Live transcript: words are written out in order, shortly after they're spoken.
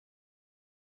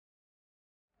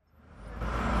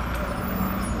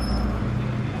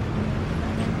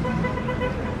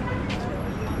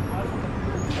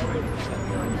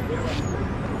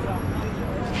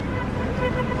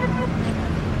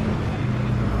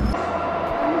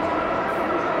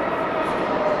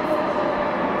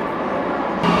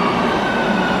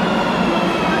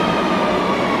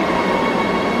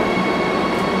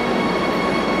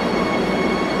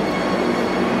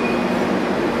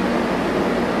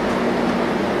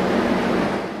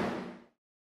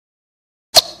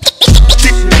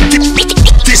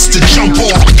to jump on.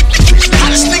 How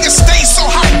this nigga stay so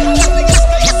high?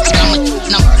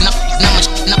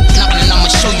 I'ma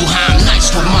show you how I'm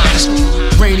nice with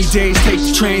mine. Rainy days, take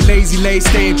the train, lazy lace,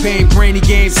 stay in pain, brainy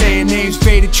games, saying names,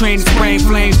 faded train, spraying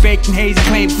flames, baking hazy,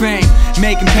 claim fame,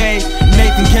 making pay,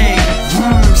 making gain.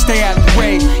 Stay out of the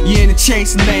way, you're in the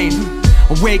chasing lane.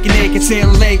 Awake and naked,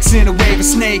 sailing lakes in a wave of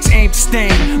snakes, aim to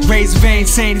stain. Razor veins,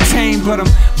 sane to tame, but I'm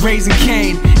raising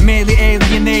Cain. Mainly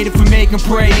alienated from making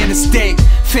prey in a state.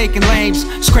 Faking lames,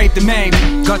 scrape the maim.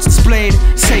 Guts displayed,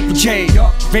 sacred jade.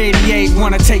 Radiate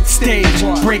when I take the stage.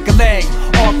 Break a leg,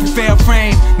 off the fair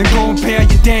frame. Then go impale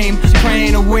your dame,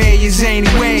 praying away your zany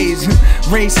ways.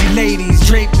 Racy ladies,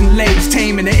 draped in lace,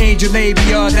 taming the angel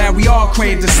labia that we all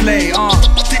crave to slay.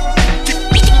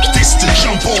 This to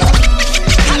jump on.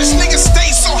 How this nigga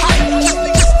stay so high?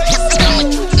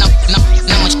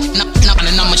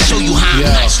 I'ma show you how I'm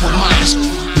nice with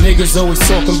mine. Niggas always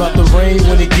talking about the rain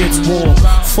when it gets warm.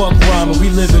 Fuck rhyming, we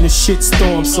live in a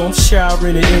shitstorm. So I'm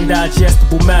showering in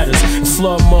indigestible matters and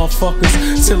flood motherfuckers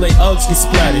till they Uggs get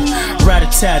splattered.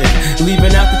 Rat-a-tatted,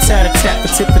 leaving out the tat-a-tat for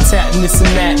tit-for-tat and this and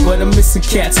that. But I'm missing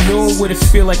cats, knowing what it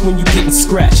feel like when you getting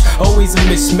scratched. Always a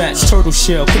mismatch, turtle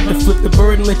shell, quick to flip the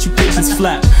bird and let you pigeons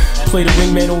flap. Play the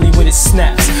wingman only when it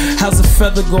snaps. How's a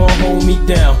feather gonna hold me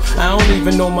down? I don't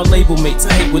even know my label mates,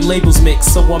 I hate what labels make.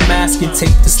 So I'm asking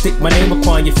tape to stick my name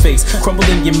upon your face, crumble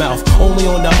in your mouth, only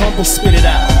on the humble spit it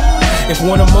out. If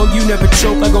one among you never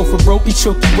choke, I go for broke and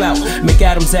choke you out.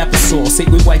 McAdams applesauce, ate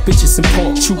with white bitches and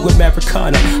pork. True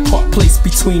Americana, Park Place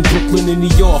between Brooklyn and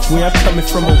New York. Where I'm coming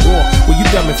from a war, where you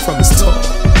coming from is talk.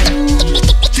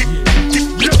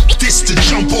 This to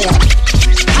jump on.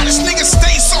 How this nigga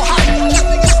stay so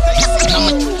high?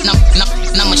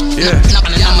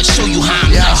 I'ma show you how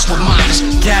I'm nice with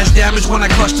mine. Gas damage when I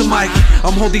clutch the mic.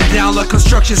 I'm holding down like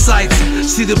construction sites.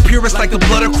 See the purest like the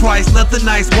blood of Christ. Nothing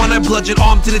nice, one I bludgeon,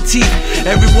 arm to the teeth.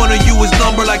 Every one of you is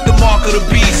numbered like the mark of the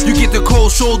beast. You get the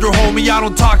cold shoulder, homie, I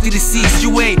don't talk to deceased.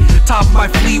 You ain't top of my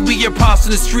fleet, we get props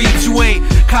in the streets. You ain't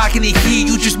cocking the heat,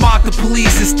 you just mock the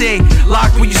police. And stay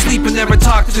locked when you sleep and never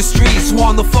talk to the streets. Who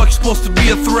on the fuck you supposed to be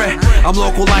a threat? I'm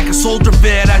local like a soldier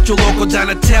vet at your local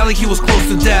diner, telling he was close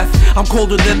to death. I'm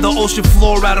colder than the ocean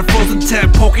floor at a frozen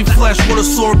tent, poking flesh with a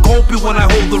sword, gulping when I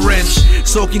hold the wrench,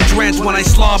 soaking drenched when I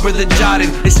slobber the jotted,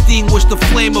 extinguish the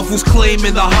flame of who's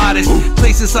claiming the hottest,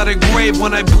 place inside a grave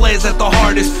when I blaze at the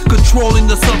hardest, controlling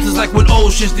the substance like when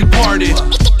oceans departed.